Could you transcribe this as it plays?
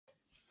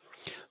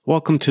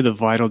Welcome to the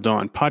Vital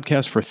Dawn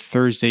podcast for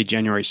Thursday,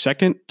 January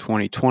 2nd,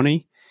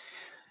 2020.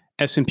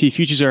 S&P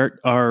futures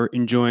are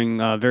enjoying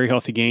very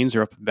healthy gains.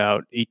 They're up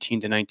about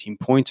 18 to 19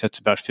 points. That's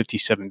about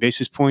 57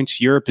 basis points.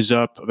 Europe is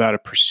up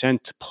about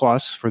 1%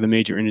 plus for the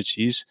major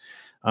indices.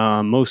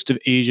 Most of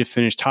Asia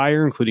finished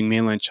higher, including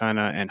mainland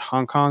China and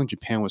Hong Kong.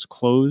 Japan was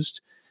closed.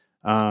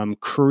 South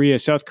Korea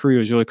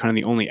was really kind of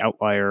the only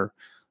outlier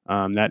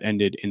that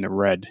ended in the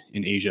red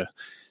in Asia.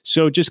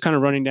 So just kind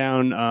of running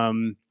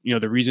down,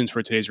 the reasons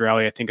for today's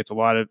rally. I think it's a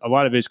lot of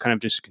it is kind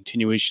of just a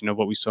continuation of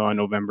what we saw in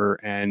November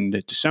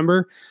and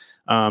December.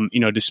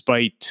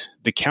 Despite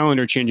the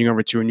calendar changing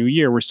over to a new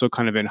year, we're still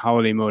kind of in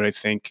holiday mode. I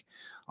think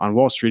on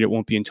Wall Street, it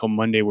won't be until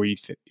Monday where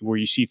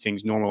you see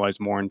things normalize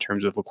more in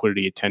terms of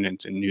liquidity,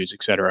 attendance, and news,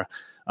 et cetera.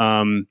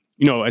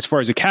 As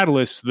far as the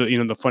catalysts,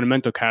 the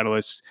fundamental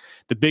catalysts,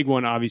 the big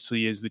one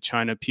obviously is the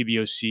China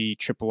PBOC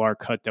RRR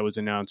cut that was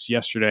announced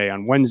yesterday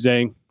on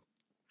Wednesday.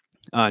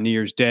 New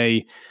Year's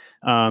Day,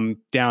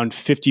 down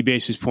 50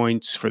 basis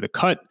points for the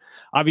cut.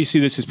 Obviously,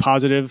 this is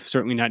positive,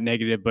 certainly not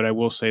negative, but I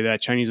will say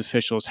that Chinese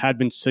officials had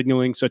been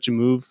signaling such a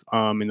move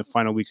in the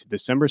final weeks of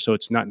December, so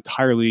it's not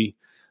entirely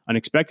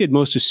unexpected.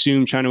 Most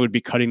assumed China would be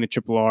cutting the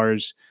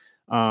RRRs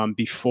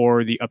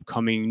before the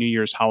upcoming New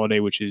Year's holiday,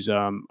 which is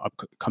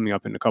coming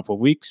up in a couple of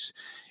weeks.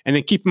 And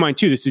then keep in mind,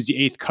 too, this is the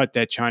 8th cut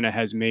that China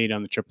has made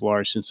on the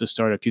RRR since the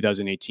start of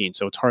 2018.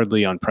 So it's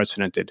hardly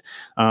unprecedented.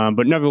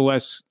 But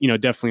nevertheless,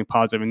 definitely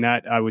positive. And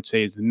that, I would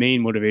say, is the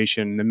main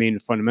motivation, the main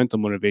fundamental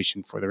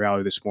motivation for the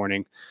rally this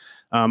morning.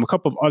 A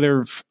couple of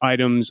other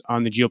items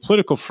on the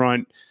geopolitical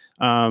front.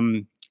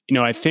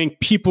 I think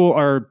people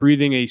are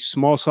breathing a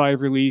small sigh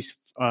of relief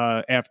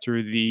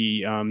after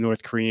the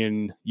North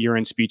Korean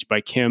year-end speech by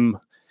Kim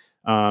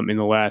in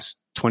the last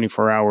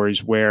 24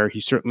 hours, where he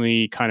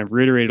certainly kind of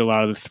reiterated a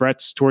lot of the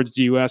threats towards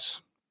the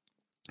U.S.,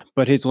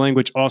 but his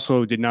language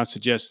also did not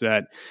suggest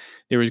that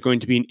there was going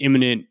to be an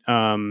imminent,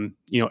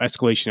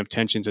 escalation of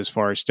tensions as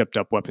far as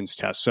stepped-up weapons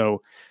tests.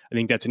 So I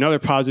think that's another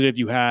positive.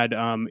 You had,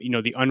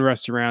 the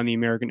unrest around the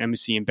American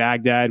embassy in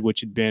Baghdad,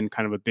 which had been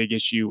kind of a big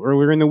issue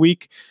earlier in the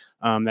week.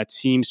 That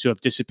seems to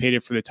have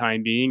dissipated for the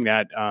time being.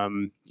 That,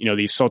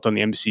 the assault on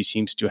the embassy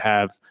seems to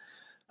have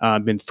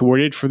been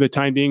thwarted for the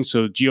time being.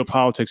 So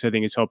geopolitics, I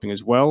think, is helping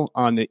as well.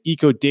 On the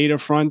eco data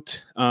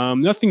front,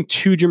 nothing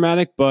too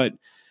dramatic, but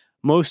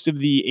most of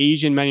the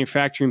Asian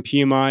manufacturing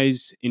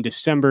PMIs in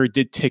December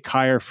did tick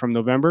higher from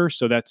November.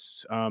 So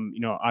that's,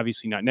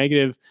 obviously not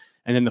negative.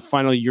 And then the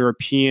final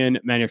European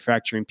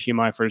manufacturing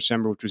PMI for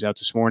December, which was out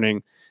this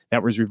morning,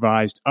 that was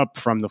revised up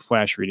from the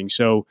flash reading.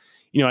 So,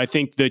 I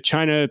think the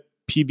China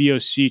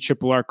PBOC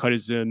RRR cut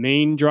is the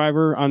main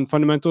driver on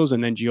fundamentals,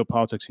 and then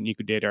geopolitics and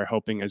eco data are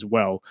helping as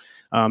well.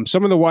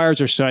 Some of the wires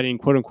are citing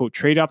 "quote unquote"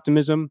 trade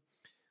optimism.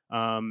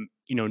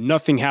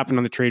 Nothing happened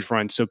on the trade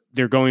front, so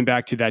they're going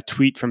back to that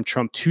tweet from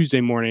Trump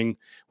Tuesday morning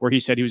where he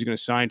said he was going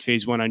to sign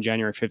phase 1 on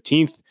January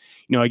 15th.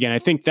 Again, I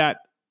think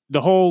that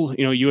the whole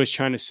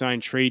U.S.-China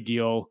signed trade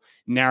deal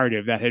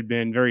narrative that had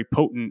been very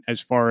potent as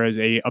far as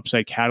a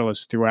upside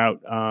catalyst throughout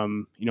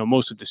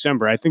most of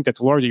December, I think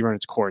that's largely run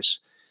its course.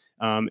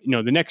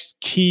 The next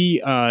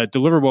key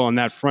deliverable on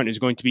that front is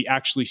going to be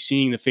actually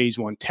seeing the phase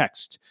 1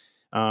 text.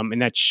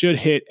 And that should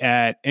hit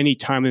at any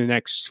time in the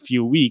next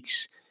few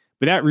weeks.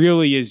 But that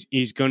really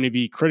is going to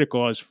be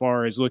critical as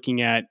far as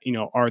looking at,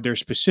 are there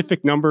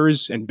specific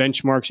numbers and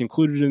benchmarks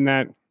included in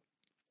that?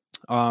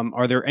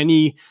 Are there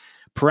any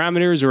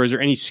parameters, or is there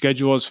any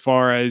schedule as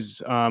far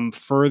as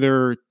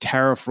further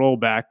tariff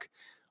rollback?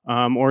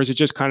 Or is it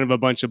just kind of a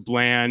bunch of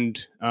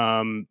bland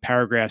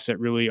paragraphs that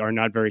really are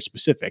not very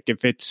specific?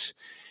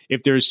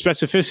 If there's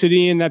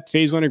specificity in that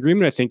phase 1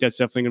 agreement, I think that's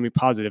definitely going to be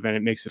positive, and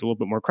it makes it a little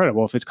bit more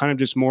credible. If it's kind of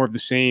just more of the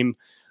same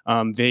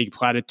vague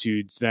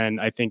platitudes, then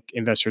I think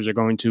investors are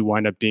going to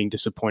wind up being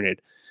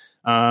disappointed.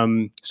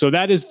 So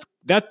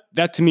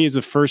that to me is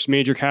the first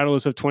major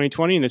catalyst of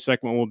 2020, and the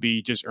second one will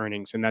be just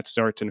earnings, and that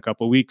starts in a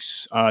couple of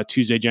weeks.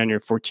 Tuesday,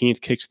 January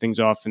 14th kicks things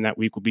off, and that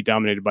week will be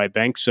dominated by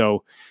banks.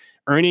 So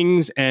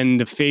earnings and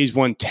the phase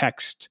 1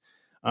 text,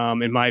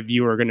 in my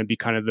view, are going to be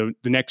kind of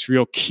the next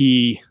real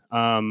key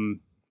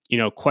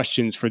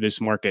questions for this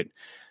market.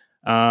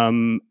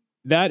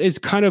 That is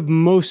kind of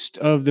most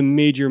of the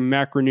major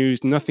macro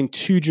news. Nothing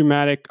too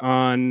dramatic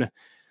on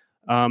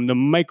the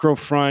micro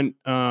front.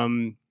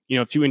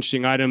 A few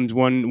interesting items.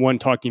 One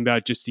talking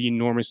about just the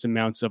enormous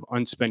amounts of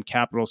unspent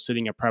capital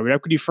sitting at private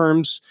equity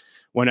firms.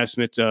 One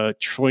estimates $1.5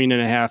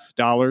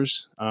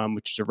 trillion,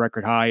 which is a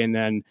record high. And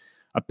then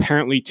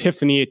apparently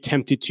Tiffany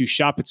attempted to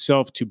shop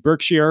itself to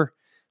Berkshire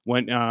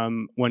when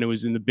it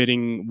was in the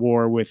bidding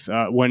war with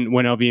when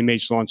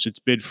LVMH launched its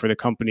bid for the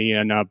company,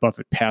 and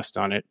Buffett passed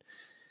on it.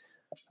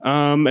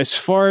 As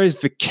far as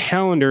the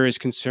calendar is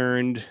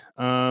concerned,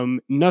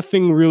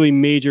 nothing really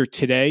major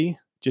today.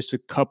 Just a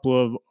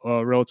couple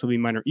of relatively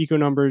minor eco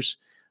numbers.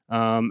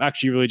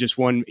 Actually, really just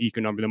one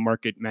eco number, the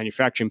market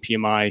manufacturing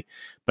PMI.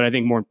 But I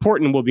think more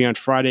important will be on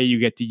Friday. You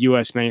get the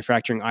U.S.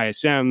 manufacturing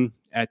ISM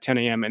at 10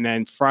 a.m. And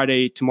then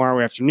Friday,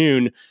 tomorrow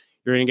afternoon,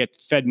 you're going to get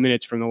Fed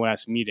minutes from the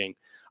last meeting.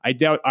 I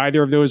doubt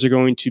either of those are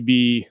going to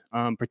be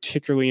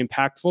particularly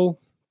impactful,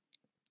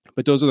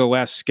 but those are the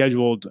last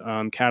scheduled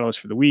catalysts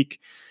for the week.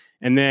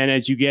 And then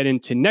as you get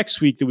into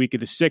next week, the week of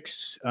the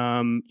 6th,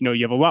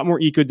 you have a lot more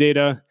eco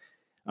data.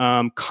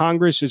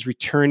 Congress is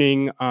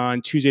returning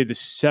on Tuesday the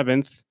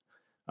 7th,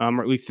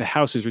 or at least the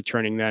House is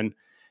returning then.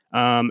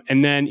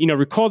 And then,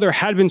 recall there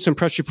had been some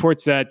press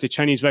reports that the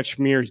Chinese Vice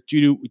Premier is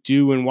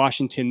due in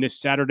Washington this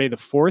Saturday, the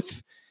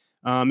 4th.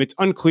 It's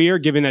unclear,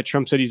 given that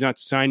Trump said he's not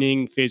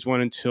signing phase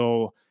 1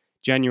 until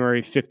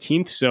January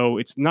 15th. So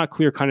it's not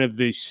clear kind of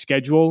the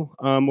schedule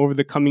over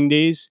the coming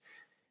days.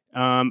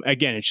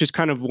 Again, it's just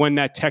kind of when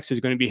that text is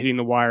going to be hitting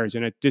the wires.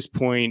 And at this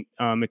point,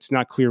 it's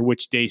not clear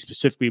which day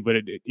specifically, but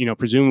it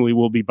presumably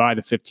will be by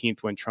the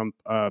 15th when Trump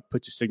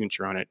puts his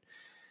signature on it.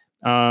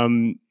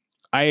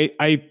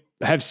 I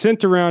have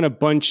sent around a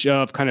bunch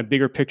of kind of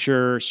bigger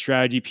picture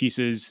strategy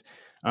pieces.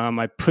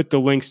 I put the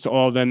links to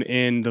all of them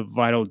in the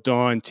Vital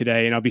Dawn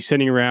today, and I'll be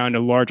sending around a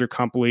larger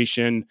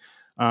compilation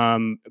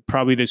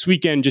probably this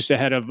weekend, just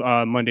ahead of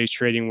Monday's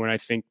trading, when I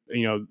think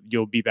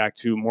you'll be back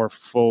to more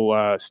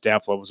full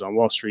staff levels on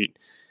Wall Street.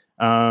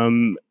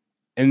 And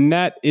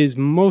that is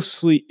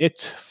mostly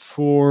it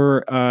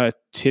for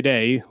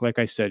today. Like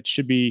I said,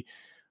 should be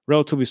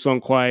relatively slow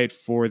and quiet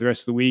for the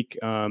rest of the week.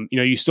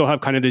 You still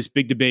have kind of this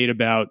big debate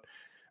about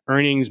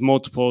earnings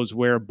multiples,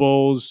 where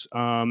bulls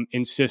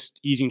insist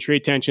easing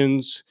trade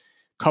tensions,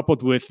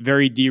 coupled with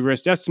very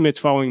de-risked estimates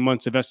following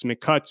months of estimate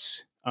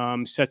cuts,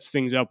 sets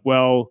things up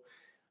well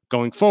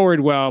going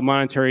forward, while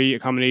monetary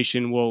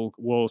accommodation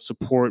will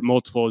support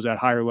multiples at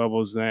higher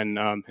levels than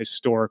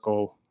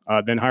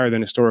higher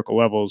than historical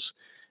levels.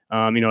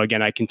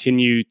 Again, I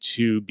continue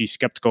to be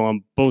skeptical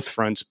on both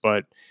fronts,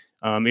 but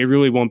it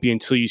really won't be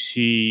until you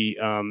see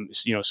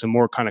some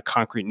more kind of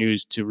concrete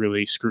news to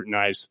really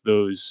scrutinize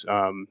those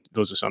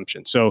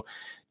assumptions. So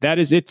that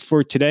is it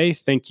for today.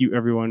 Thank you,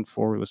 everyone,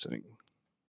 for listening.